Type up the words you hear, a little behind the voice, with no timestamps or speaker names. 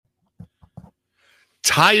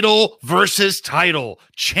Title versus title,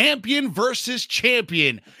 champion versus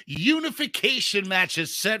champion, unification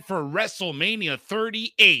matches set for WrestleMania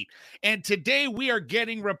 38. And today we are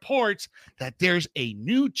getting reports that there's a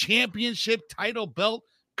new championship title belt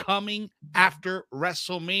coming after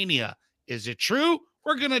WrestleMania. Is it true?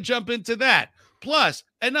 We're going to jump into that. Plus,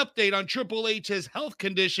 an update on Triple H's health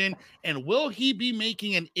condition, and will he be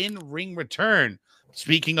making an in-ring return?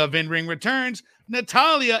 Speaking of in-ring returns,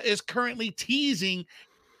 Natalya is currently teasing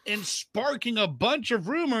and sparking a bunch of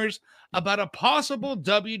rumors about a possible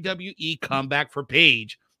WWE comeback for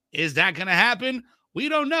Paige. Is that going to happen? We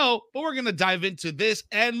don't know, but we're going to dive into this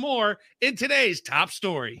and more in today's top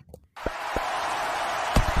story. Watch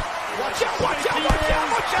out, watch out, watch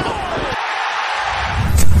out, watch out!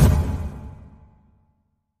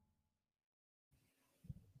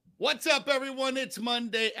 What's up, everyone? It's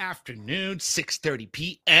Monday afternoon, 6:30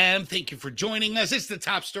 p.m. Thank you for joining us. It's the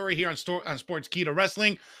top story here on Sports Keto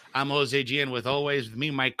Wrestling. I'm Jose G, and with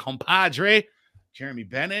me, my compadre, Jeremy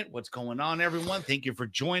Bennett. What's going on, everyone? Thank you for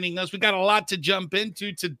joining us. We got a lot to jump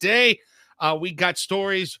into today. We got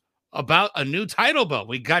stories about a new title belt.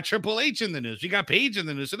 We got Triple H in the news. We got Paige in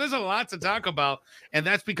the news. So there's a lot to talk about, and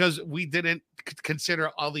that's because we didn't consider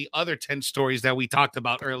all the other 10 stories that we talked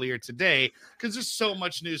about earlier today, because there's so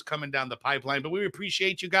much news coming down the pipeline. But we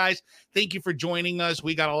appreciate you guys. Thank you for joining us.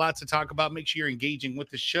 We got a lot to talk about. Make sure you're engaging with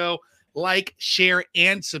the show. Like, share,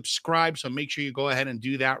 and subscribe. So make sure you go ahead and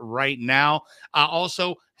do that right now.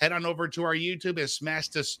 Also, head on over to our YouTube and smash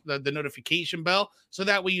the notification bell so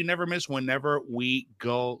that way you never miss whenever we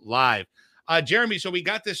go live. Jeremy, so we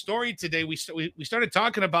got this story today. We started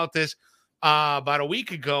talking about this about a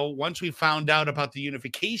week ago once we found out about the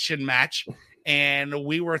unification match, and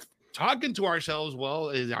we were talking to ourselves, well,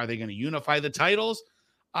 are they going to unify the titles?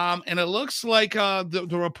 And it looks like the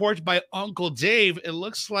reports by Uncle Dave, it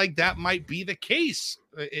looks like that might be the case.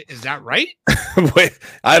 Is that right? Wait,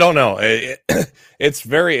 I don't know. It's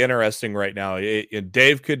very interesting right now.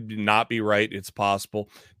 Dave could not be right. It's possible.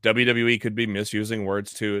 WWE could be misusing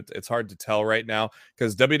words too. It's hard to tell right now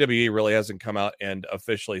because WWE really hasn't come out and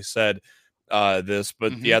officially said this,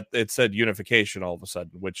 but yet it said unification all of a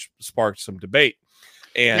sudden, which sparked some debate.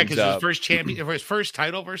 And because it was first champion, it was first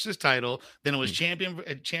title versus title, then it was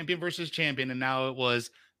champion versus champion, and now it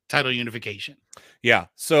was title unification. Yeah.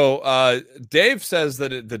 So Dave says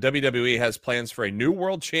that the WWE has plans for a new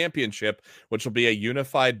world championship, which will be a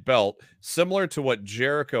unified belt, similar to what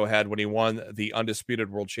Jericho had when he won the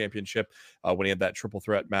undisputed world championship when he had that triple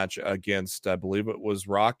threat match against, I believe it was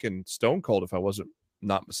Rock and Stone Cold, if I wasn't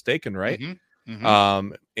not mistaken, right?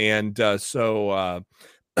 So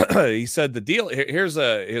he said the deal here's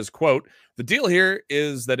his quote. The deal here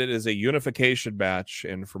is that it is a unification match,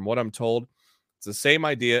 and from what I'm told, it's the same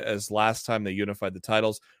idea as last time they unified the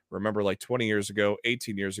titles. Remember, like 20 years ago,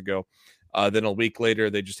 18 years ago. Then a week later,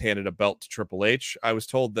 they just handed a belt to Triple H. I was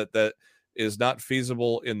told that is not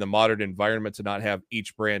feasible in the modern environment to not have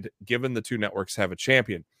each brand, given the two networks have a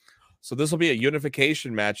champion. So this will be a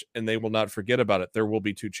unification match, and they will not forget about it. There will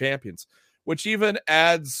be two champions, which even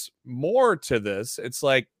adds more to this. It's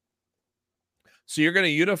like, so you're going to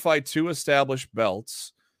unify two established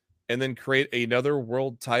belts and then create another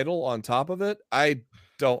world title on top of it? I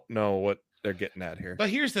don't know what they're getting at here. But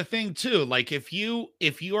here's the thing too, like if you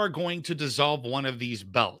are going to dissolve one of these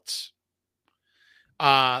belts,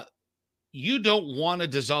 you don't want to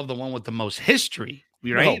dissolve the one with the most history,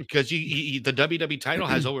 right? No. Because the WWE title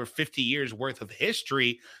has over 50 years worth of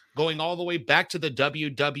history, going all the way back to the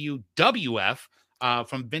WWF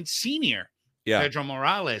from Vince Sr., Pedro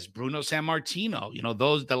Morales, Bruno Sammartino,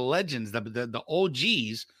 the legends, the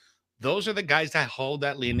OGs. Those are the guys that hold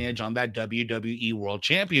that lineage on that WWE World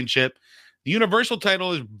Championship. The Universal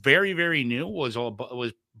title is very, very new. Was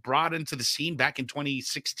brought into the scene back in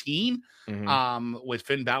 2016, with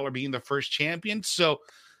Finn Balor being the first champion. So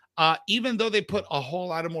even though they put a whole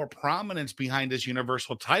lot of more prominence behind this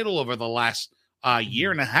Universal title over the last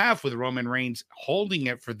year and a half with Roman Reigns holding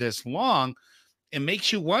it for this long, it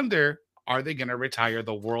makes you wonder, are they going to retire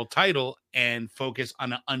the world title and focus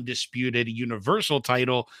on an undisputed Universal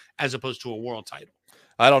title as opposed to a world title?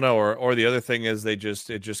 I don't know. Or the other thing is it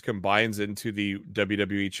just combines into the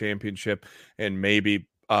WWE Championship, and maybe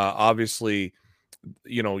obviously,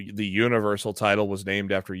 the Universal title was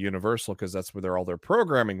named after Universal because that's where all their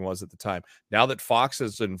programming was at the time. Now that Fox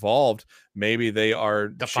is involved, maybe they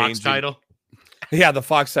are the Fox title. Yeah, the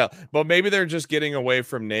Fox title. But maybe they're just getting away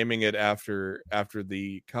from naming it after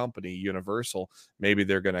the company Universal. Maybe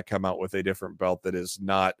they're going to come out with a different belt that is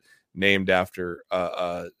not named after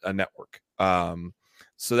a network.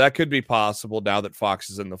 So that could be possible now that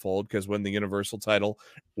Fox is in the fold, because when the Universal title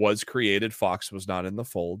was created, Fox was not in the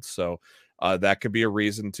fold. So that could be a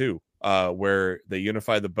reason too, where they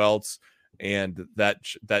unify the belts, and that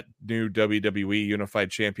new WWE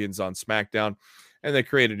Unified Champions on SmackDown, and they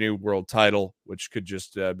create a new world title, which could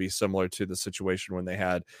just be similar to the situation when they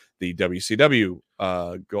had the WCW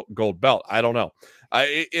gold belt. I don't know.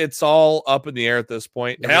 It's all up in the air at this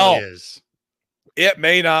point. It Hell, really is. it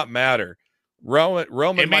may not matter. Roman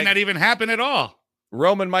It may not even happen at all.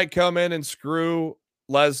 Roman might come in and screw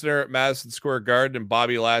Lesnar at Madison Square Garden, and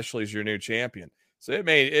Bobby Lashley's your new champion. So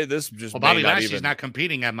this just Bobby Lashley's not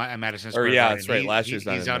competing at Madison Square Garden. Garden. That's right. Lashley's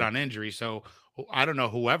he's out on injury, so I don't know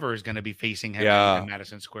whoever is going to be facing him at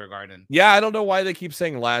Madison Square Garden. Yeah, I don't know why they keep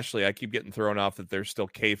saying Lashley. I keep getting thrown off that they're still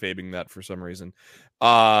kayfabing that for some reason.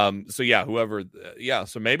 So yeah, whoever.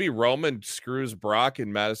 So maybe Roman screws Brock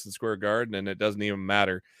in Madison Square Garden, and it doesn't even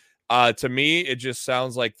matter. To me, it just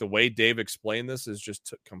sounds like the way Dave explained this is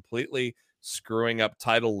just completely screwing up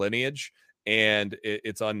title lineage, and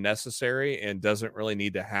it's unnecessary and doesn't really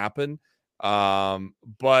need to happen.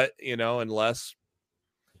 But unless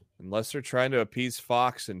they're trying to appease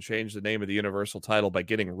Fox and change the name of the Universal title by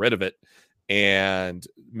getting rid of it and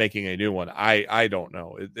making a new one, I don't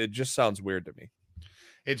know. It just sounds weird to me.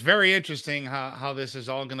 It's very interesting how this is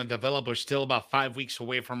all going to develop. We're still about 5 weeks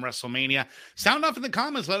away from WrestleMania. Sound off in the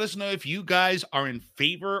comments. Let us know if you guys are in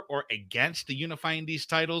favor or against the unifying these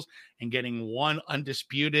titles and getting one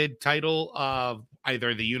undisputed title of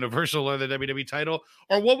either the Universal or the WWE title.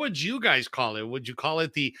 Or what would you guys call it? Would you call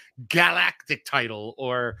it the Galactic title,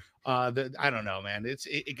 or I don't know, man.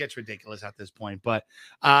 It gets ridiculous at this point, but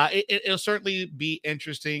it'll certainly be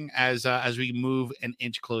interesting as we move an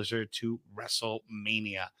inch closer to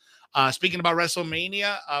WrestleMania. Speaking about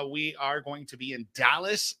WrestleMania, we are going to be in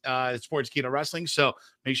Dallas at Sportskeeda Wrestling, so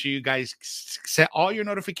make sure you guys set all your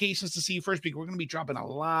notifications to see you first, because we're going to be dropping a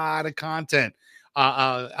lot of content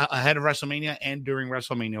ahead of WrestleMania and during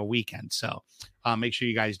WrestleMania weekend. So make sure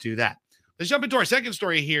you guys do that. Let's jump into our second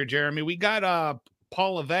story here, Jeremy. We got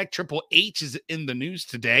Paul Levesque. Triple H is in the news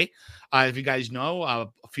today. If you guys know, a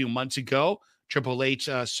few months ago, Triple H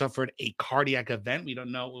suffered a cardiac event. We don't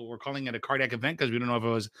know. We're calling it a cardiac event because we don't know if it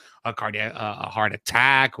was a heart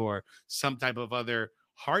attack or some type of other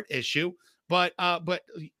heart issue. But a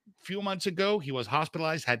few months ago, he was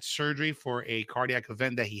hospitalized, had surgery for a cardiac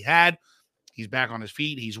event that he had. He's back on his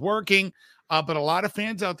feet. He's working. But a lot of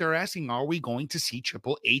fans out there are asking, are we going to see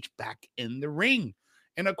Triple H back in the ring?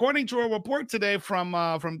 And according to a report today from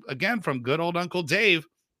good old Uncle Dave,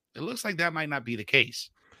 it looks like that might not be the case.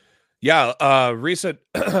 Yeah, recent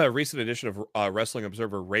edition of Wrestling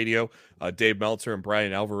Observer Radio, Dave Meltzer and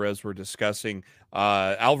Brian Alvarez were discussing.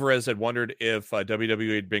 Alvarez had wondered if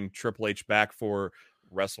WWE would bring Triple H back for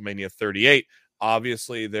WrestleMania 38.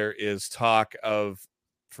 Obviously, there is talk of,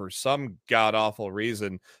 for some god-awful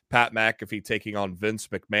reason, Pat McAfee taking on Vince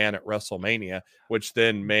McMahon at WrestleMania, which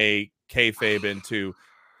then may kayfabe into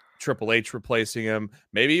Triple H replacing him,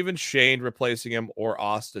 maybe even Shane replacing him, or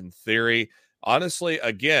Austin Theory. Honestly,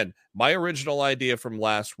 again, my original idea from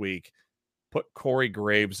last week, put Corey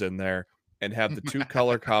Graves in there and have the two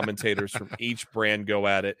color commentators from each brand go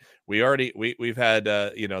at it. We've had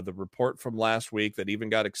the report from last week that even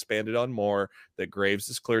got expanded on more, that Graves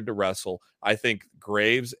is cleared to wrestle. I think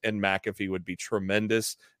Graves and McAfee would be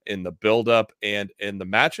tremendous in the buildup and in the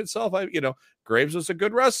match itself. Graves was a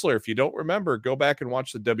good wrestler. If you don't remember, go back and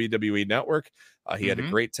watch the WWE Network. He had a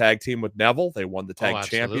great tag team with Neville. They won the tag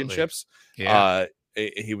championships. Yeah.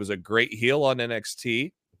 He was a great heel on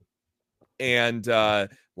NXT. And a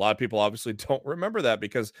lot of people obviously don't remember that,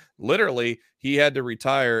 because literally he had to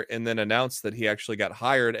retire and then announce that he actually got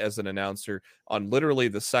hired as an announcer on literally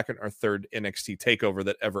the second or third NXT takeover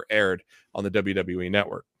that ever aired on the WWE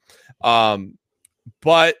Network.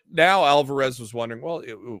 But now Alvarez was wondering, well,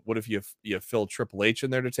 what if you fill Triple H in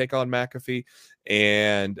there to take on McAfee?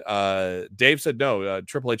 And Dave said, no,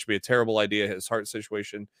 Triple H would be a terrible idea. His heart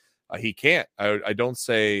situation, he can't. I don't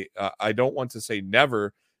want to say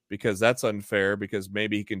never, because that's unfair, because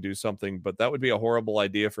maybe he can do something, but that would be a horrible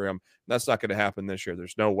idea for him. That's not going to happen this year.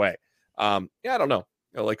 There's no way. I don't know.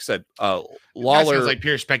 Like I said, Lawler, sounds like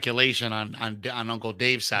pure speculation on Uncle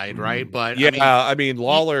Dave's side, right? But yeah,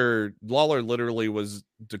 Lawler literally was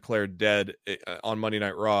declared dead on Monday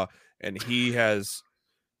Night Raw, and he has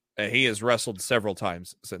wrestled several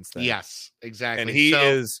times since then. Yes, exactly. And he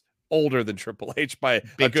is older than Triple H by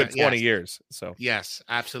a good 20 years. So yes,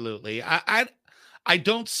 absolutely. I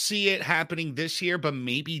don't see it happening this year, but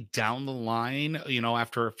maybe down the line,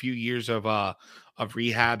 after a few years of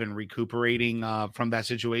rehab and recuperating from that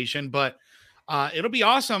situation. But It'll be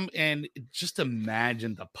awesome. And just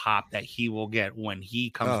imagine the pop that he will get when he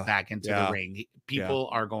comes back into the ring. People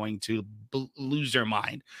are going to lose their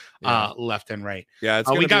mind left and right. Yeah, it's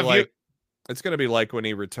going to be like it's going to be like when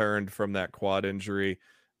he returned from that quad injury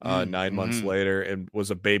 9 months later and was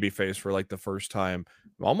a babyface for like the first time.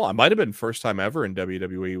 Almost, it might have been first time ever in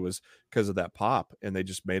WWE was because of that pop, and they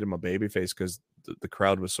just made him a babyface because the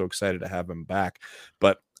crowd was so excited to have him back.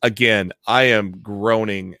 But again, I am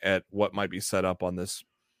groaning at what might be set up on this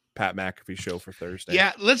Pat McAfee show for Thursday.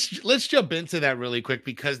 Yeah, let's jump into that really quick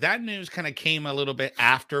because that news kind of came a little bit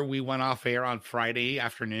after we went off air on Friday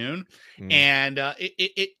afternoon, and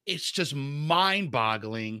it's just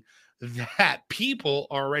mind-boggling that people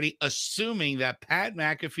are already assuming that Pat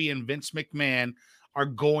McAfee and Vince McMahon are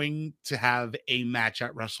going to have a match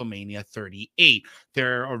at WrestleMania 38.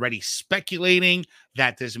 They're already speculating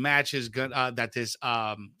that this match is good, that this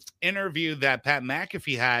interview that Pat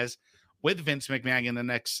McAfee has with Vince McMahon in the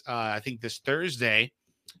next, I think this Thursday,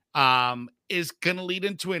 is going to lead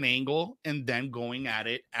into an angle and then going at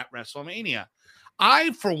it at WrestleMania.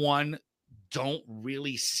 I, for one, don't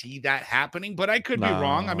really see that happening, but I could be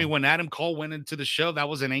wrong. I mean, when Adam Cole went into the show, that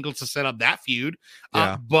was an angle to set up that feud.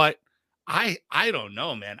 But I don't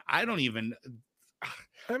know, man. I don't even.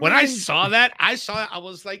 When I saw that, I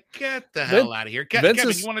was like, get the hell out of here. Kevin,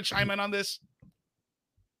 you want to chime in on this?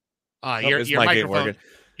 Your microphone.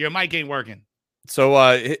 Your mic ain't working. So,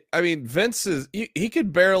 I mean, Vince is, he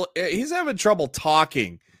could barely, he's having trouble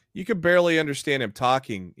talking. You could barely understand him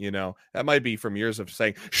talking, you know. That might be from years of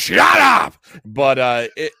saying, shut up! But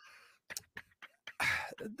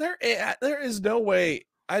there is no way.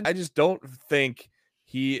 I just don't think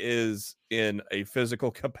he is in a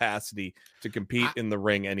physical capacity to compete in the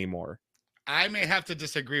ring anymore. I may have to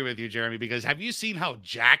disagree with you, Jeremy, because have you seen how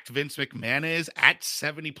jacked Vince McMahon is at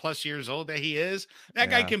 70 plus years old that he is? That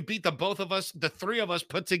guy can beat the three of us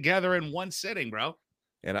put together in one sitting, bro.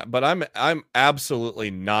 But I'm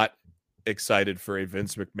absolutely not excited for a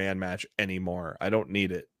Vince McMahon match anymore. I don't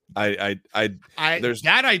need it. I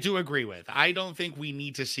do agree with. I don't think we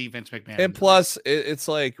need to see Vince McMahon. And plus, it's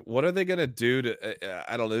like, what are they gonna do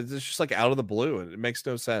to? I don't know. It's just like out of the blue, and it makes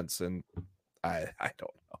no sense. And I don't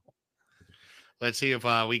know. Let's see if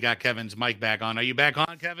we got Kevin's mic back on. Are you back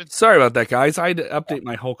on, Kevin? Sorry about that, guys. I had to update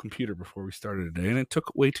my whole computer before we started today, and it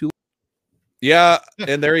took way too long. Yeah,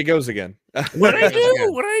 and there he goes again. What did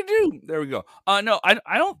I do? There we go. No,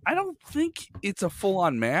 I don't think it's a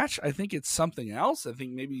full-on match. I think it's something else. I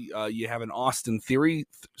think maybe you have an Austin Theory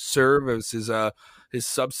serve as his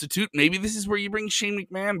substitute. Maybe this is where you bring Shane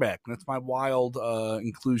McMahon back. That's my wild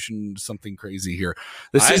inclusion, something crazy here.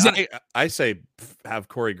 I say have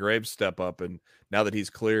Corey Graves step up, and now that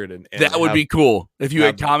he's cleared, and that would be cool if you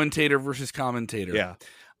had commentator versus commentator. Yeah,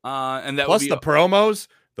 and that plus would be the promos.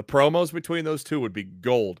 The promos between those two would be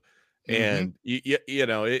gold, and you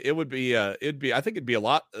know it would be I think it'd be a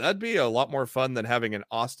lot. That'd be a lot more fun than having an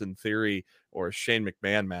Austin Theory or a Shane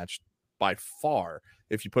McMahon match by far.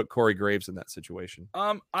 If you put Corey Graves in that situation,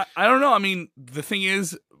 I don't know. I mean, the thing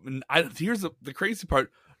is, here's the crazy part.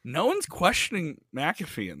 No one's questioning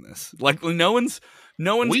McAfee in this. Like no one's. We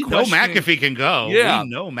know McAfee can go. Yeah, we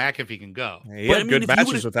know McAfee can go. He had good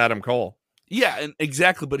matches with Adam Cole. Yeah, and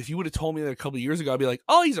exactly. But if you would have told me that a couple of years ago, I'd be like,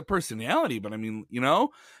 "Oh, he's a personality." But I mean, you know.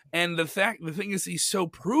 And the thing is, he's so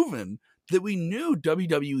proven that we knew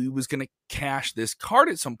WWE was going to cash this card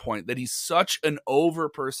at some point. That he's such an over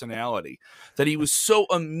personality. That he was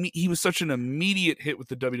such an immediate hit with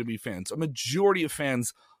the WWE fans. A majority of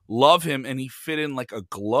fans love him, and he fit in like a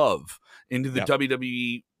glove into the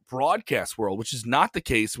WWE broadcast world, which is not the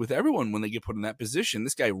case with everyone when they get put in that position.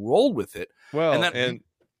 This guy rolled with it. Well,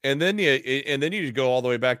 and then you go all the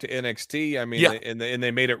way back to NXT. I mean, and they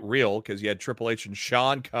made it real because you had Triple H and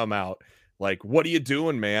Shawn come out like, "What are you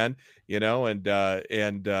doing, man?" You know, and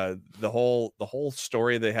the whole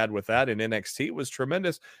story they had with that in NXT was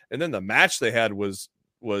tremendous. And then the match they had was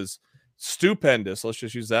stupendous. Let's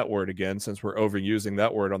just use that word again, since we're overusing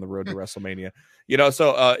that word on the road to WrestleMania. You know,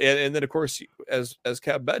 so and then of course, as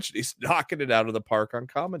Kev mentioned, he's knocking it out of the park on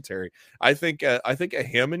commentary. I think a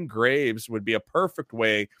him and Graves would be a perfect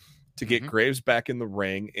way to get Graves back in the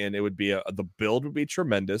ring, and it would be the build would be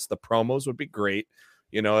tremendous. The promos would be great.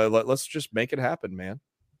 You know, let's just make it happen, man.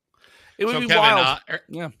 It would be Kevin,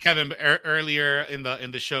 wild. Kevin, earlier in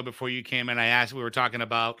the show before you came in, we were talking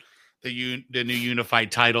about the new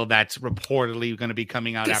unified title that's reportedly going to be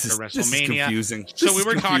coming out after WrestleMania. This is confusing. So we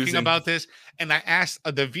were talking about this, and I asked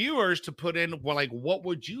the viewers to put in, well, like, what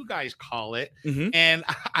would you guys call it? And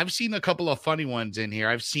I've seen a couple of funny ones in here.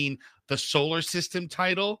 I've seen the Solar System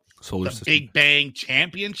title, Big Bang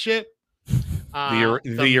Championship,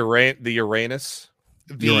 The Uranus.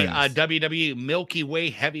 The WWE Milky Way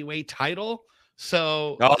heavyweight title.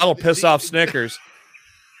 So that'll piss off Snickers.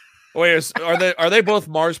 Wait, are they both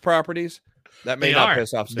Mars properties? That may not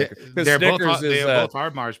piss off Snickers. They both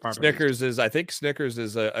are Mars properties. Snickers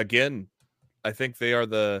is again. I think they are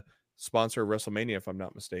the sponsor of WrestleMania, if I'm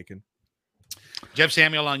not mistaken. Jeff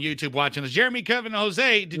Samuel on YouTube watching this. Jeremy, Kevin,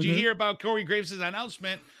 Jose, did you hear about Corey Graves'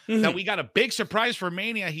 announcement that we got a big surprise for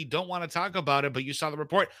Mania? He don't want to talk about it, but you saw the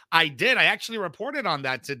report. I did. I actually reported on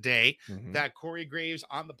that today, that Corey Graves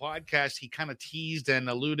on the podcast, he kind of teased and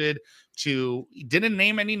alluded to, he didn't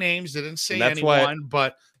name any names, didn't say anyone,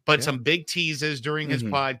 but some big teases during his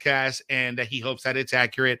podcast, and he hopes that it's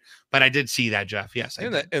accurate. But I did see that, Jeff. Yes,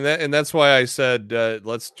 and that's why I said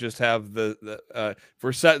let's just have the if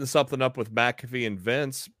we're setting something up with McAfee and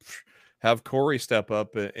Vince, have Corey step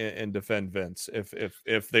up and defend Vince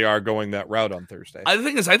if they are going that route on Thursday. The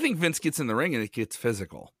thing is, I think Vince gets in the ring and it gets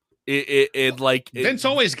physical. Vince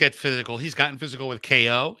always gets physical. He's gotten physical with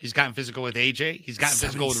KO. He's gotten physical with AJ. He's gotten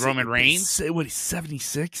physical with Roman Reigns. He's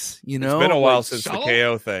 76. You know, it's been a while since the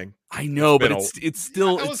KO thing. I know, but it's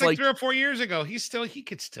still. That was like 3 or 4 years ago. He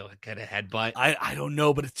could still get a headbutt. I don't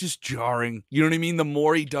know, but it's just jarring. You know what I mean? The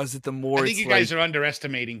more he does it, the more. I think you guys are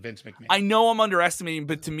underestimating Vince McMahon. I know I'm underestimating,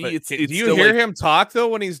 but to me, it's. Do you hear him talk though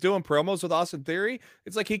when he's doing promos with Austin Theory?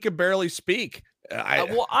 It's like he could barely speak.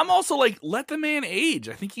 I'm also like, let the man age.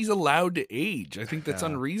 I think he's allowed to age. I think that's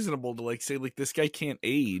unreasonable to say this guy can't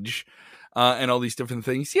age, and all these different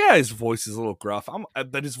things. Yeah, his voice is a little gruff.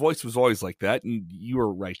 But his voice was always like that. And you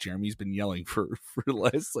were right, Jeremy. He's been yelling for the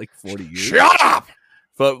last 40 years. Shut up!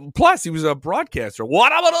 But plus, he was a broadcaster.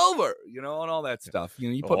 What up and over? And all that stuff.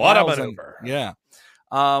 You put what up and over. Yeah.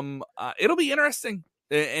 It'll be interesting.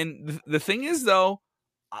 And the thing is, though,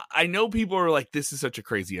 I know people are like, this is such a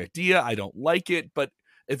crazy idea. I don't like it. But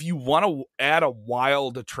if you want to add a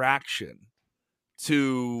wild attraction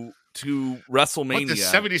to WrestleMania. What, the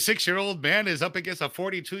 76-year-old man is up against a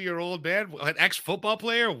 42-year-old man, an ex-football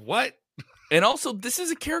player? What? And also, this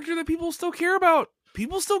is a character that people still care about.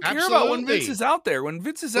 People still care about when Vince is out there. When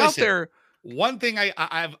Vince is out there. One thing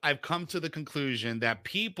I've come to the conclusion that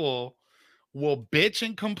people will bitch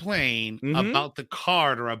and complain about the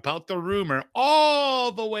card or about the rumor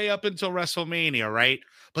all the way up until WrestleMania, right?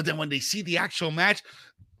 But then when they see the actual match,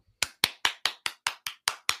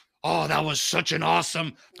 oh, that was such an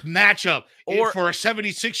awesome matchup. Or for a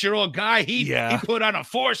 76-year-old guy, he put on a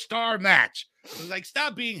 4-star match. It was like,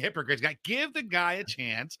 stop being hypocrites. Give the guy a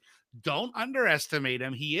chance. Don't underestimate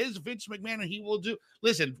him. He is Vince McMahon, and he will do.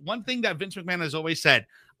 Listen, one thing that Vince McMahon has always said,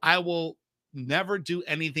 I will never do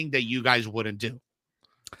anything that you guys wouldn't do,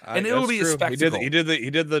 and it will be a spectacle. He did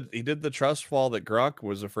the trust fall that Gronk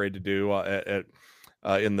was afraid to do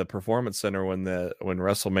in the Performance Center when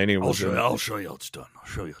WrestleMania was. I'll show you how it's done.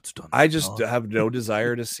 I just have no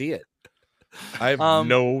desire to see it. I have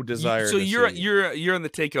no desire. So to you're in the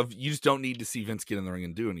take of you just don't need to see Vince get in the ring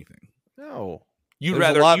and do anything. No.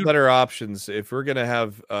 There's a lot better options. If we're going to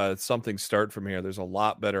have something start from here, there's a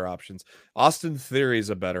lot better options. Austin Theory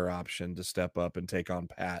is a better option to step up and take on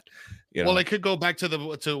Pat. Well, it could go back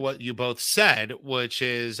to what you both said, which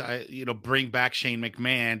is, bring back Shane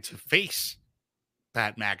McMahon to face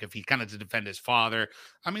Pat McAfee, kind of to defend his father.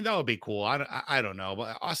 I mean, that would be cool. I don't know.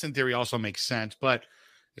 But Austin Theory also makes sense, but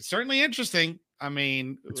it's certainly interesting. I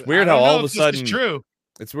mean, it's weird how all of a sudden true.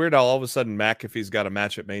 It's weird how all of a sudden McAfee's got a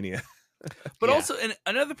match at Mania. But also, and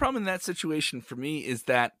another problem in that situation for me is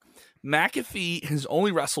that McAfee has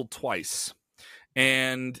only wrestled twice.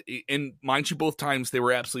 And mind you, both times they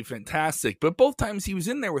were absolutely fantastic. But both times he was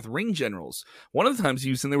in there with ring generals. One of the times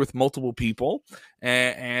he was in there with multiple people.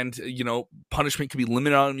 And punishment could be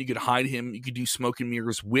limited on him. You could hide him. You could do smoke and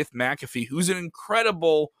mirrors with McAfee,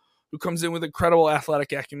 who comes in with incredible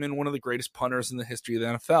athletic acumen, one of the greatest punters in the history of the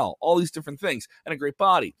NFL, all these different things, and a great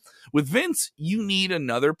body. With Vince, you need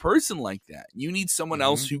another person like that. You need someone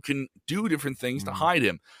else who can do different things to hide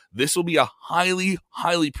him. This will be a highly,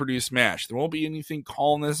 highly produced match. There won't be anything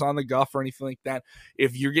calling this on the guff or anything like that.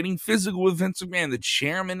 If you're getting physical with Vince McMahon, the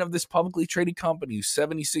chairman of this publicly traded company who's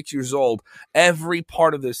 76 years old, every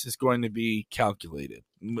part of this is going to be calculated,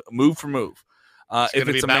 move for move. It's going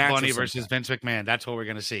to be Bad Bunny versus Vince McMahon. That's what we're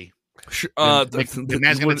going to see. The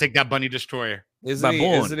man's going to take that Bunny Destroyer. Isn't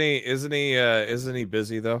he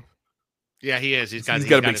busy though? Yeah, he is. He's got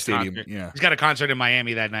a big stadium. Yeah, he's got a concert in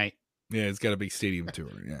Miami that night. Yeah, it's got a big stadium tour.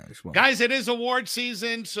 Yeah, guys, it is award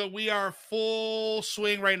season, so we are full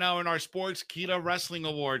swing right now in our Sportskeeda Wrestling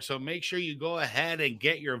Awards. So make sure you go ahead and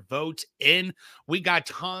get your votes in. We got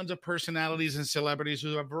tons of personalities and celebrities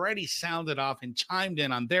who have already sounded off and chimed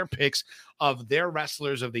in on their picks of their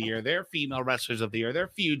wrestlers of the year, their female wrestlers of the year, their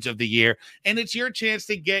feuds of the year, and it's your chance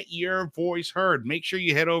to get your voice heard. Make sure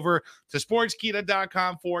you head over to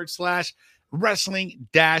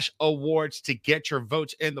sportskeeda.com/wrestling-awards to get your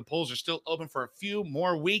votes in. The polls are still open for a few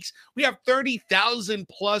more weeks. We have 30,000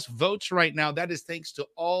 plus votes right now. That is thanks to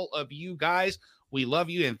all of you guys. We love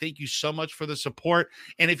you and thank you so much for the support.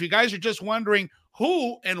 And if you guys are just wondering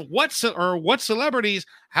who and what celebrities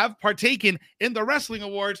have partaken in the wrestling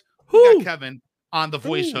awards, we got Kevin on the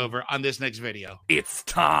voiceover on this next video. It's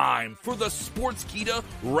time for the Sportskeeda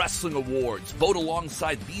Wrestling Awards. Vote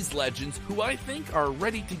alongside these legends who I think are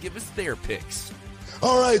ready to give us their picks.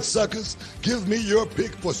 All right, suckers, give me your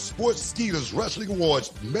pick for Sportskeeda's Wrestling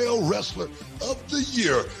Awards Male Wrestler of the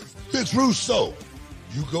Year. Vince Russo,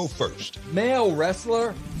 you go first. Male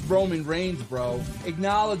wrestler? Roman Reigns, bro.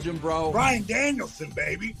 Acknowledge him, bro. Bryan Danielson,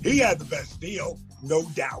 baby. He had the best deal, no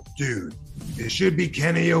doubt. Dude, it should be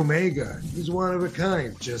Kenny Omega. He's one of a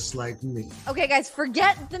kind, just like me. Okay, guys,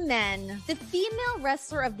 forget the men. The female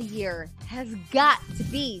wrestler of the year has got to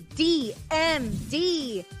be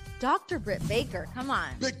DMD. Dr. Britt Baker, come on.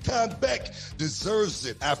 Big Time Beck deserves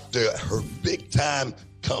it after her big time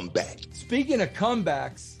comeback. Speaking of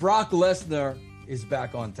comebacks, Brock Lesnar is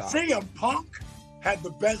back on top. CM Punk had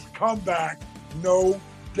the best comeback, no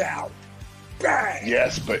doubt. Bang!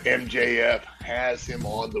 Yes, but MJF has him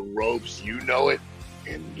on the ropes. You know it,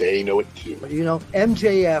 and they know it too. You know,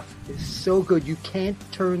 MJF is so good, you can't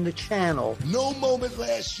turn the channel. No moment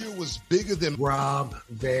last year was bigger than Rob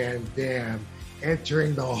Van Dam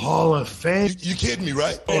entering the Hall of Fame. You kidding me,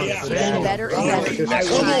 right? Yeah. Better and better. Come on, man. He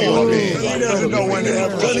doesn't know when to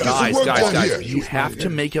have Guys, you have to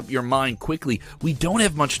make up your mind quickly. We don't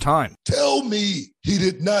have much time. Tell me he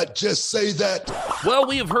did not just say that. Well,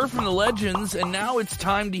 we have heard from the legends, and now it's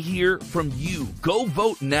time to hear from you. Go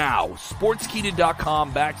vote now.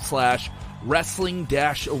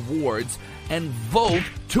 Sportskeeda.com/wrestling-awards and vote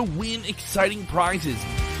to win exciting prizes.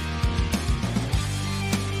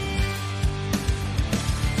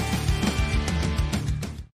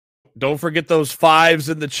 Don't forget those fives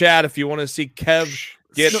in the chat if you want to see Kev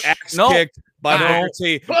get axe kicked by Booker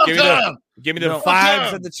T. Give me the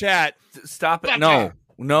fives in the chat. Stop it. No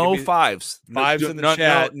fives. Fives in the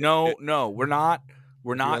chat. No, we're not.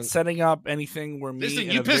 We're not setting up anything where me. Listen,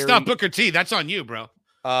 you pissed off Booker T. That's on you, bro.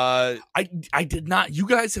 I did not. You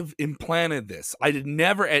guys have implanted this. I did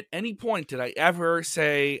never at any point did I ever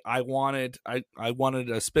say I wanted a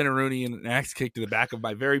spinneroonie and an axe kick to the back of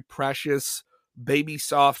my very precious baby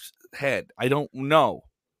soft head. I don't know.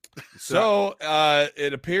 So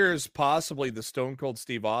it appears possibly the Stone Cold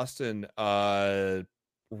Steve Austin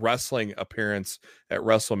wrestling appearance at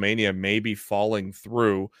WrestleMania may be falling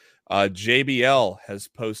through. JBL has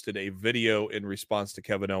posted a video in response to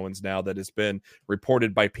Kevin Owens now that has been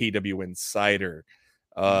reported by PW Insider.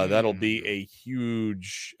 That'll be a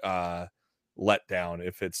huge letdown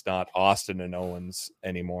if it's not Austin and Owens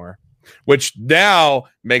anymore. Which now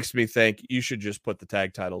makes me think you should just put the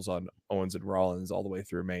tag titles on Owens and Rollins all the way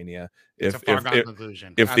through Mania. It's a foregone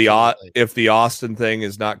conclusion. If the Austin thing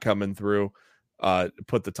is not coming through,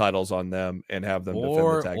 put the titles on them and have them defend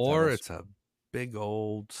the tag titles. Or it's a big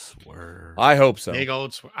old swerve. I hope so. Big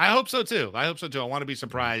old swerve. I hope so too. I want to be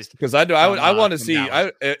surprised because I want to see.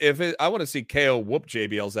 I want to see KO whoop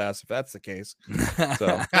JBL's ass if that's the case.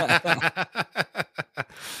 So.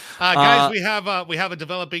 Guys, we have a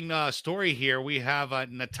developing story here. We have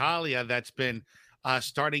Natalia that's been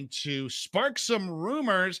starting to spark some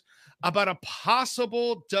rumors about a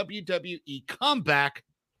possible WWE comeback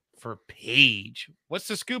for Paige. What's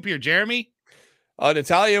the scoop here, Jeremy?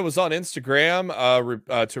 Natalia was on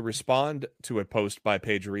Instagram to respond to a post by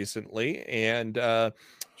Paige recently, and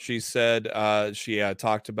she said she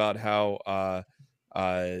talked about how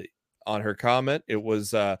on her comment it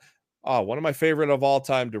was one of my favorite of all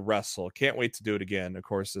time to wrestle. Can't wait to do it again. Of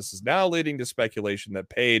course, this is now leading to speculation that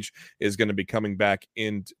Paige is going to be coming back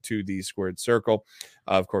into the squared circle.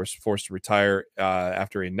 Of course, forced to retire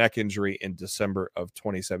after a neck injury in December of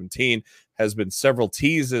 2017. Has been several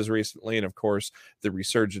teases recently. And of course, the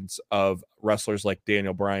resurgence of wrestlers like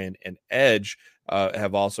Daniel Bryan and Edge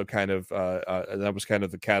have also kind of, that was kind of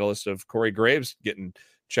the catalyst of Corey Graves getting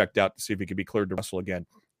checked out to see if he could be cleared to wrestle again.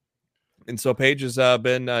 And so Paige has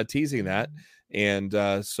been teasing that, And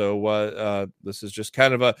so this is just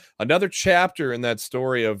kind of another chapter in that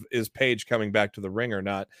story of, is Paige coming back to the ring or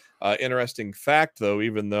not? Interesting fact, though,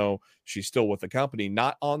 even though she's still with the company,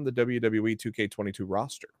 not on the WWE 2K22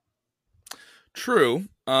 roster. True.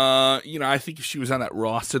 I think if she was on that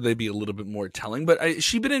roster, they'd be a little bit more telling. But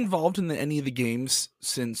she been involved in any of the games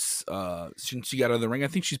since she got out of the ring? I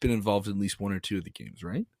think she's been involved in at least one or two of the games,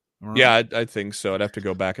 right? Yeah, I think so. I'd have to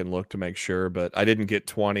go back and look to make sure, but I didn't get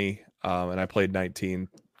 20, and I played 19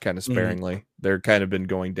 kind of sparingly. Mm-hmm. They're kind of been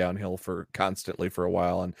going downhill constantly for a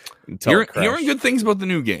while, and until hearing good things about the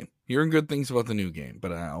new game.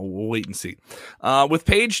 But we'll wait and see. With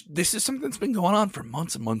Paige, this is something that's been going on for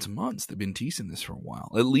months and months and months. They've been teasing this for a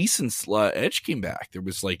while, at least since Edge came back. There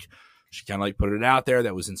was she kind of put it out there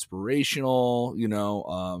that was inspirational,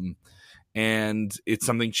 and it's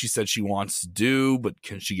something she said she wants to do, but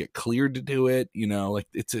can she get cleared to do it?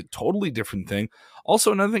 It's a totally different thing.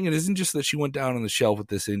 Also, another thing, it isn't just that she went down on the shelf with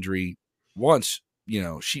this injury once.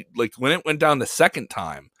 She when it went down the second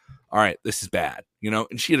time, all right, this is bad, and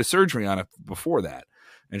she had a surgery on it before that,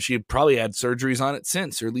 and she had probably had surgeries on it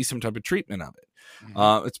since, or at least some type of treatment of it.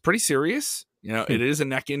 Mm-hmm. It's pretty serious. It is a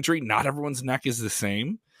neck injury. Not everyone's neck is the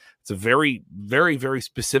same. It's a very, very, very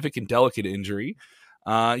specific and delicate injury.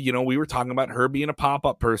 We were talking about her being a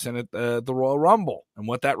pop-up person at the Royal Rumble and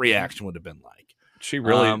what that reaction would have been like. She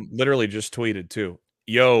really literally just tweeted too,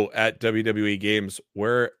 "Yo, at WWE Games,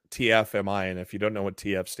 where TF am I?" And if you don't know what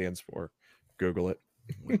TF stands for, Google it.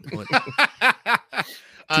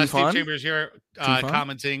 Steve Chambers here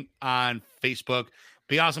commenting on Facebook.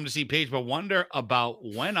 Be awesome to see Paige, but wonder about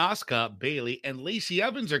when Asuka, Bayley, and Lacey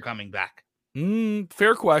Evans are coming back.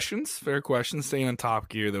 Fair questions. Staying on top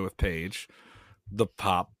gear though with Paige. The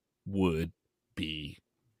pop would be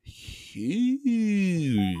huge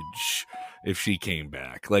if she came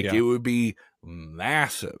back. It would be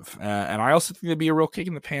massive. And I also think it'd be a real kick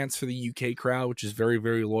in the pants for the UK crowd, which is very,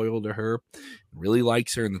 very loyal to her, really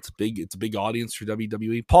likes her, and it's a big audience for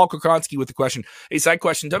WWE. Paul Kokonski with the question. A side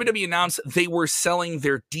question. WWE announced they were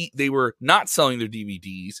not selling their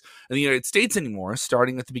DVDs in the United States anymore,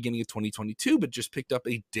 starting at the beginning of 2022, but just picked up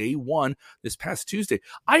a day one this past Tuesday.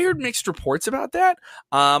 I heard mixed reports about that.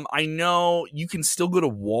 I know you can still go to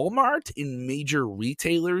Walmart in major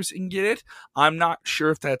retailers and get it. I'm not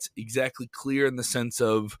sure if that's exactly clear in the sense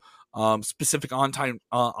of specific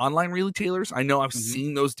online retailers. I know I've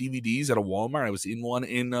seen those DVDs at a Walmart. I was in one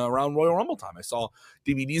around Royal Rumble time. I saw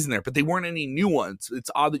DVDs in there, but they weren't any new ones.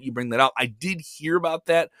 It's odd that you bring that up. I did hear about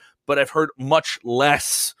that, but I've heard much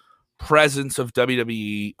less presence of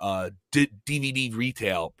WWE DVD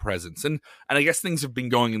retail presence, and I guess things have been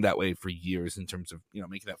going in that way for years in terms of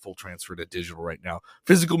making that full transfer to digital. Right now,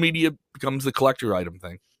 physical media becomes the collector item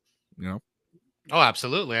thing. Oh,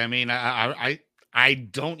 absolutely. I mean, I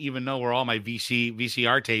don't even know where all my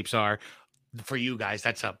VCR tapes are. For you guys,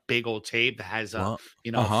 that's a big old tape that has a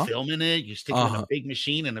film in it. You stick it in a big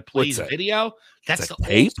machine and it plays video. That's the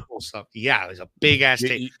tape? old school stuff. Yeah, it's a big ass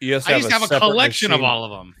tape. I used to have a collection of all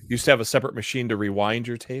of them. You used to have a separate machine to rewind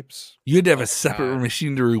your tapes. You had to have a separate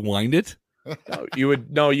machine to rewind it. You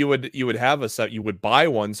would have a set. You would buy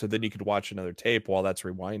one so then you could watch another tape while that's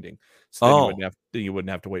rewinding. So then you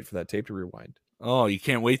wouldn't have to wait for that tape to rewind. Oh, you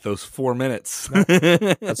can't wait those 4 minutes. No.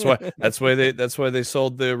 That's why they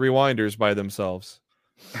sold the rewinders by themselves.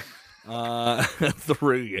 You want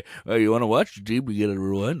to watch the tape? We get it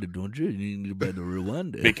rewinded, don't you? You need to buy the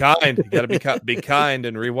rewinder. Be kind. You got to be kind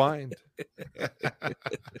and rewind.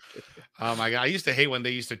 Oh my god! I used to hate when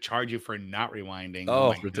they used to charge you for not rewinding.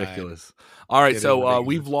 Oh, ridiculous! God. All right, so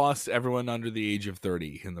we've lost everyone under the age of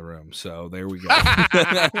 30 in the room. So there we go.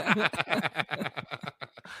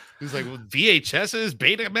 He's like, well, VHSs,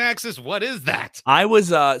 Betamaxes, what is that? I was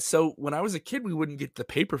so when I was a kid, we wouldn't get the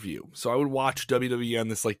pay-per-view, so I would watch WWE on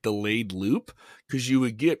this delayed loop because you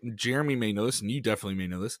would get. Jeremy may know this, and you definitely may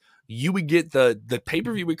know this. You would get the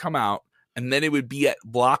pay-per-view would come out. And then it would be at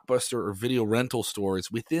Blockbuster or video rental stores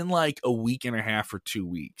within a week and a half or 2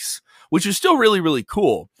 weeks, which is still really, really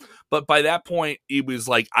cool. But by that point, it was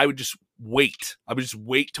I would just wait. I would just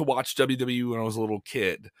wait to watch WWE when I was a little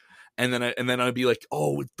kid. And then I'd be like,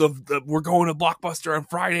 oh, we're going to Blockbuster on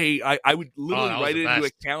Friday. I would literally write it into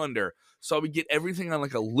a calendar. So I would get everything on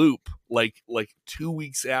a loop, like 2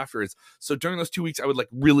 weeks afterwards. So during those 2 weeks, I would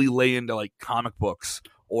really lay into comic books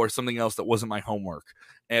or something else that wasn't my homework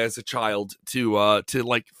as a child to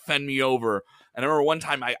fend me over. And I remember one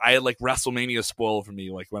time I had WrestleMania spoiled for me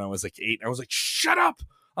when I was 8. And I was like, shut up!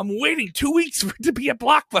 I'm waiting 2 weeks for it to be a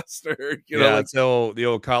Blockbuster. It's the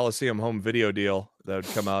old Coliseum home video deal that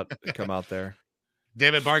would come out there.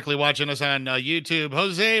 David Barkley watching us on YouTube.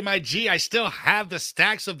 Jose, my G, I still have the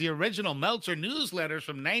stacks of the original Meltzer newsletters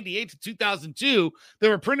from 98 to 2002 that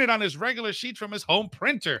were printed on his regular sheets from his home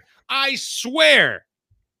printer. I swear.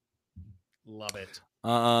 Love it.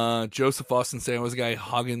 Joseph Austin saying I was a guy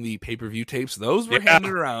hugging the pay-per-view tapes. Those were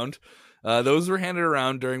handed around. Those were handed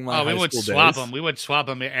around during my high school days. We would swap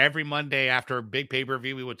them every Monday after a big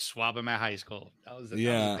pay-per-view. We would swap them at high school. That was the big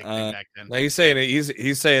thing back then. Now he's saying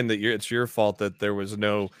that it's your fault that there was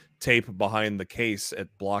no tape behind the case at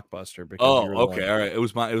Blockbuster. Because okay, all right. It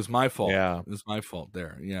was my fault. Yeah, it was my fault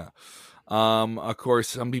there. Yeah. Of course,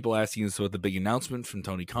 some people asking us about the big announcement from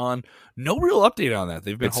Tony Khan. No real update on that.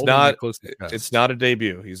 They've been holding it close to the chest. It's not a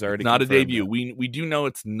debut. He's already not a debut. We do know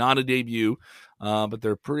it's not a debut, but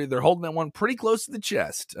they're holding that one pretty close to the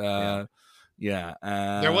chest. There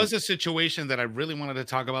was a situation that I really wanted to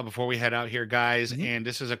talk about before we head out here, guys. Mm-hmm. And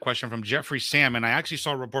this is a question from Jeffrey Salmon. I actually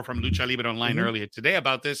saw a report from Lucha Libre Online earlier today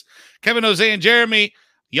about this. Kevin, Jose, and Jeremy,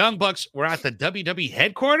 Young Bucks were at the WWE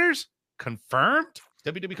headquarters. Confirmed?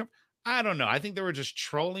 WWE I don't know. I think they were just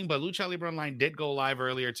trolling, but Lucha Libre Online did go live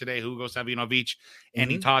earlier today, Hugo Savinovich, and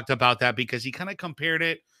he talked about that because he kind of compared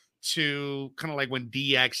it to kind of like when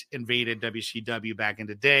DX invaded WCW back in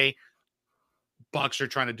the day. Bucks are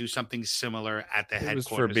trying to do something similar at the headquarters. It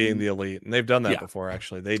was for being the elite, and they've done that before.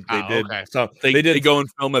 Actually, they did. Okay. So they go and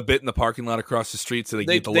film a bit in the parking lot across the street, so they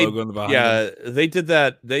get the logo in the behind. Yeah, they did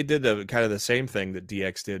that. They did kind of the same thing that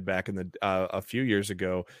DX did back in the a few years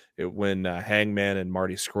ago when Hangman and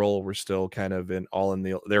Marty Scurll were still kind of they're all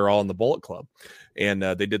in the Bullet Club, and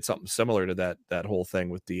they did something similar to that whole thing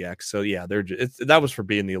with DX. So yeah, that was for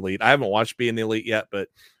being the elite. I haven't watched Being the Elite yet, but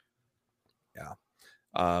yeah.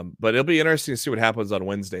 But it'll be interesting to see what happens on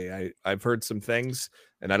Wednesday. I've heard some things,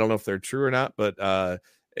 and I don't know if they're true or not, but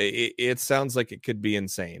it sounds like it could be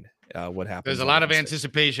insane. What happens? There's a lot of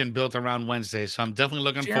anticipation built around Wednesday, so I'm definitely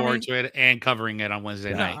looking forward to it and covering it on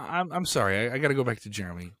Wednesday night. I'm sorry, I got to go back to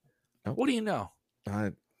Jeremy. What do you know?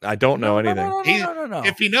 I don't know anything. No.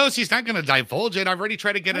 If he knows, he's not going to divulge it. I've already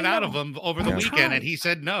tried to get it out of him over the weekend, and he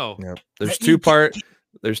said no. Yeah. There's two parts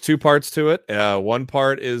to it. One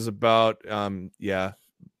part is about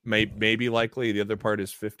maybe likely. The other part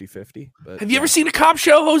is 50-50. But have you ever seen a cop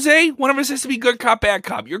show, Jose? One of us has to be good cop, bad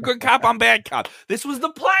cop. You're good cop, I'm bad cop. This was the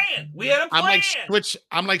plan. We had a plan.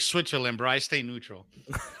 I'm like Switzerland, bro. I stay neutral.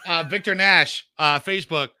 Victor Nash,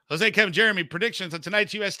 Facebook. Jose, Kevin, Jeremy, predictions on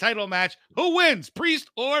tonight's U.S. title match. Who wins, Priest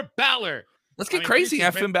or Balor? Let's get crazy and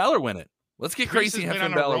have Finn Balor win it. Let's get crazy and have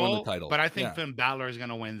Finn Balor win the title. But I think Finn Balor is going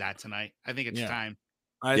to win that tonight. I think it's time.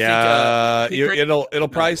 I think it'll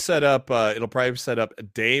probably set up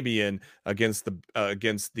Damian against the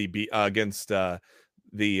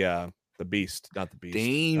Beast, not the Beast.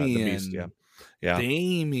 Damian, the Beast, yeah.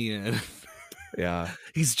 Damian, yeah.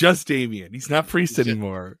 He's just Damian. He's not Priest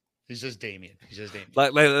anymore. He's just Damian.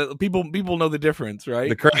 Like people know the difference, right?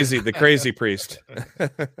 The crazy Priest.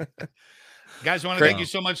 Guys, I want to thank you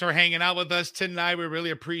so much for hanging out with us tonight. We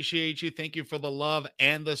really appreciate you. Thank you for the love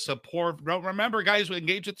and the support. Remember, guys, we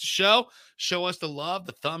engage with the show. Show us the love,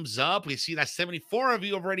 the thumbs up. We see that 74 of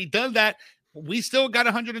you have already done that. We still got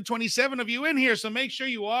 127 of you in here, so make sure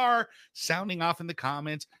you are sounding off in the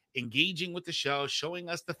comments, engaging with the show, showing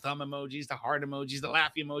us the thumb emojis, the heart emojis, the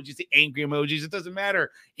laugh emojis, the angry emojis. It doesn't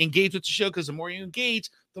matter. Engage with the show, because the more you engage,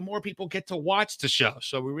 the more people get to watch the show.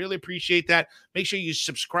 So we really appreciate that. Make sure you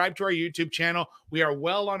subscribe to our YouTube channel. We are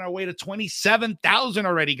well on our way to 27,000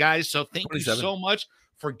 already, guys. So thank you so much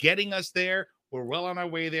for getting us there. We're well on our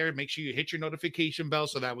way there. Make sure you hit your notification bell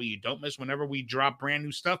so that way you don't miss whenever we drop brand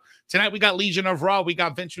new stuff. Tonight, we got Legion of Raw. We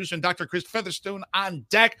got Vince Russo and Dr. Chris Featherstone on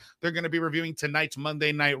deck. They're going to be reviewing tonight's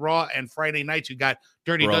Monday Night Raw, and Friday nights, you got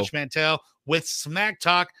Dirty Dutch Mantel with Smack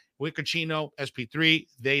Talk. With Cochino, SP3,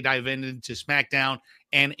 they dive into SmackDown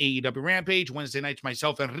and AEW Rampage. Wednesday nights,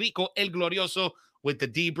 myself, Enrico El Glorioso with the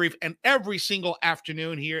debrief. And every single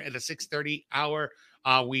afternoon here at the 6:30 hour,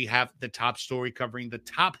 we have the top story covering the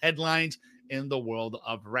top headlines in the world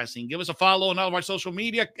of wrestling. Give us a follow on all of our social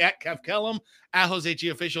media at Kev Kellum, at Jose G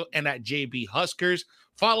Official, and at JB Huskers.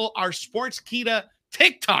 Follow our Sportskeeda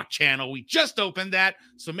TikTok channel. We just opened that,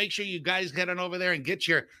 so make sure you guys get on over there and get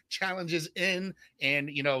your challenges in, and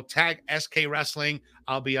tag SK Wrestling.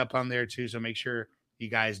 I'll be up on there too, so make sure you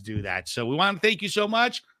guys do that. So we want to thank you so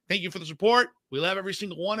much. Thank you for the support. We love every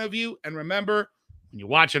single one of you. And remember, when you're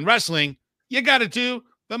watching wrestling, you got to do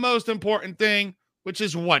the most important thing, which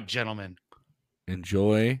is what, gentlemen?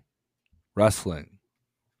 Enjoy wrestling.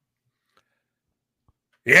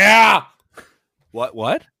 Yeah. What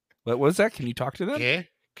was that? Can you talk to them? Okay.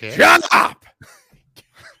 Shut up.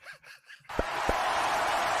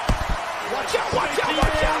 Watch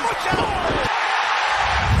out.